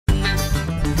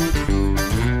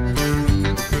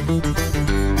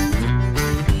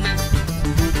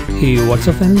Hey, what's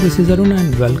up friend, this is Arun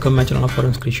and welcome my channel of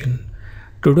Arun's Creation.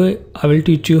 Today I will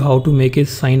teach you how to make a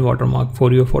signed watermark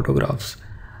for your photographs.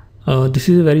 This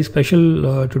is a very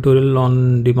special tutorial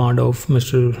on demand of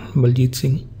Mr. Baljit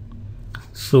Singh.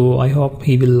 So I hope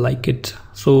he will like it.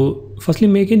 So firstly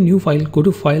make a new file, go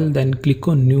to file, then click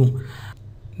on new.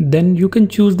 Then you can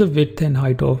choose the width and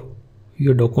height of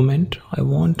your document. I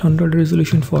want 100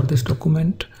 resolution for this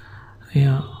document.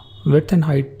 Yeah, width and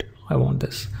height, I want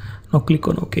this. Now click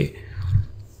on OK.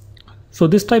 So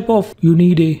this type of, you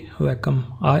need a wacom.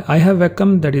 I have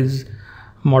wacom, that is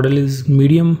model is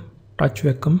medium touch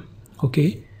wacom.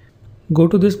 Okay, go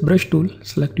to this brush tool,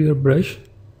 select your brush.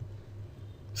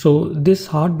 So this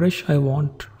hard brush I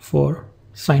want for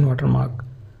sign watermark,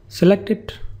 select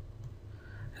it,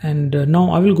 and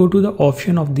now I will go to the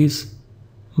option of this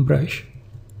brush.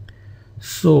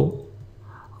 So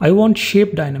I want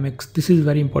shape dynamics. This is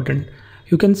very important.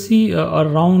 You can see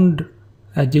around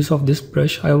edges of this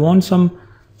brush. I want some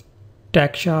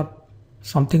tack sharp,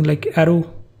 something like arrow.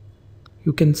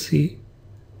 You can see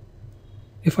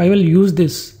if I will use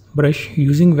this brush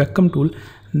using wacom tool,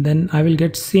 then I will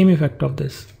get same effect of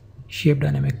this shape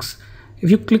dynamics. If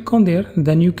you click on there,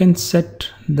 then you can set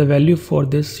the value for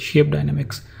this shape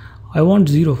dynamics. I want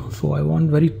 0, so I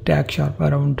want very tack sharp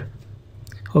around.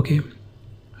 Okay,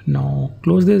 now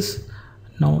close this.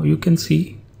 Now you can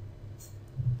see.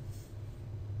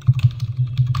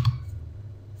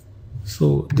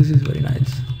 So this is very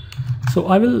nice. So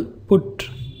I will put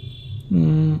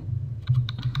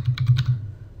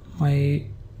my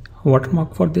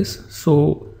watermark for this.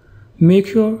 So make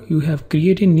sure you have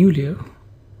created a new layer.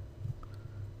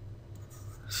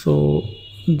 So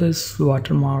this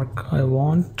watermark I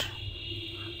want.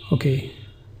 Okay,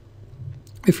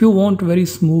 if you want very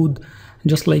smooth,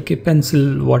 just like a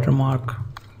pencil watermark.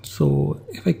 So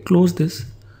if I close this,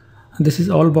 this is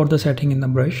all about the setting in the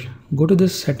brush. Go to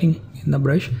this setting in the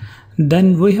brush,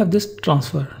 then we have this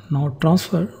transfer. Now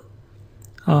transfer,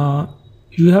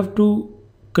 you have to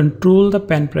control the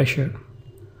pen pressure.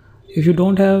 If you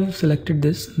don't have selected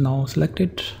this, now select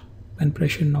it, pen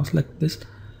pressure. Now select this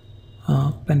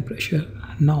pen pressure.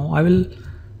 Now I will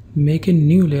make a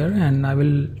new layer and I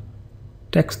will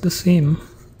text the same.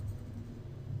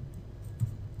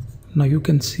 Now you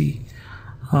can see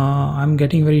I'm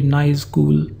getting very nice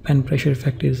cool pen pressure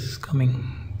effect is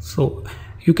coming. So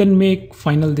you can make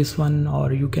final this one,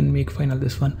 or you can make final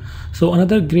this one. So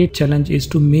another great challenge is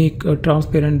to make a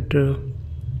transparent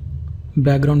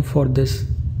background for this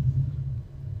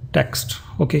text.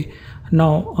 Okay,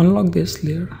 now unlock this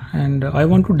layer and I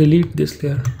want to delete this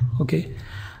layer. Okay,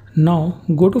 now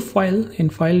go to file.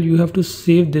 In file you have to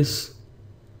save this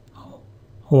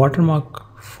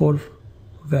watermark for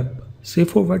web.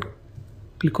 Save for web,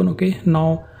 click on OK.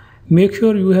 Now make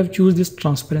sure you have choose this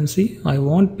transparency. I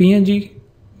want PNG.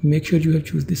 Make sure you have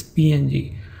choose this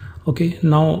PNG. Okay,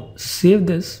 now save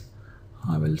this.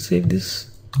 I will save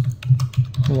this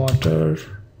watermark.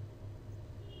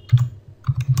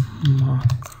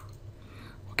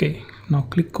 Okay, now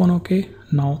click on OK.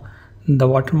 Now the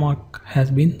watermark has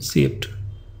been saved.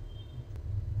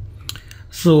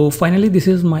 So finally this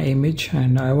is my image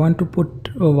and I want to put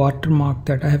a watermark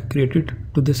that I have created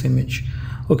to this image.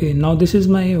 Okay, now this is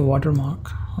my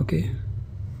watermark. Okay,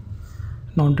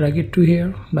 now drag it to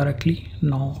here directly.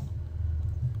 Now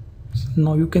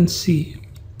you can see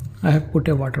I have put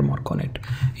a watermark on it.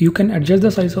 You can adjust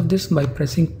the size of this by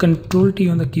pressing Ctrl T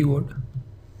on the keyboard.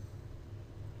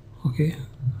 Okay,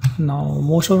 now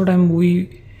most of the time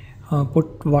we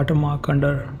put watermark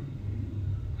under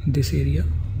this area,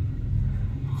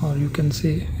 or you can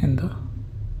say in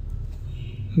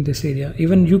this area.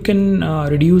 Even you can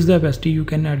reduce the opacity. You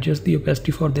can adjust the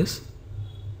opacity for this.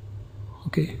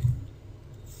 Okay,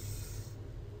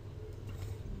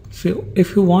 so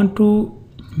if you want to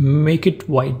make it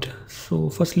white, so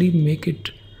firstly make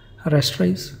it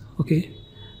rasterize. Okay,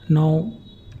 now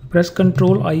press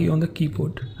Ctrl I on the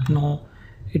keyboard. Now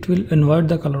it will invert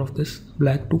the color of this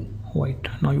black to white.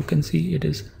 Now you can see it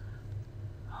is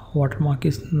watermark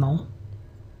is now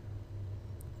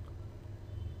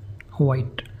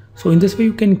white. So in this way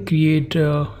you can create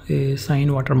a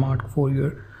signed watermark for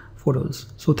your photos.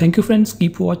 So thank you friends,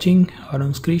 keep watching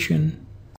Arun's Creation.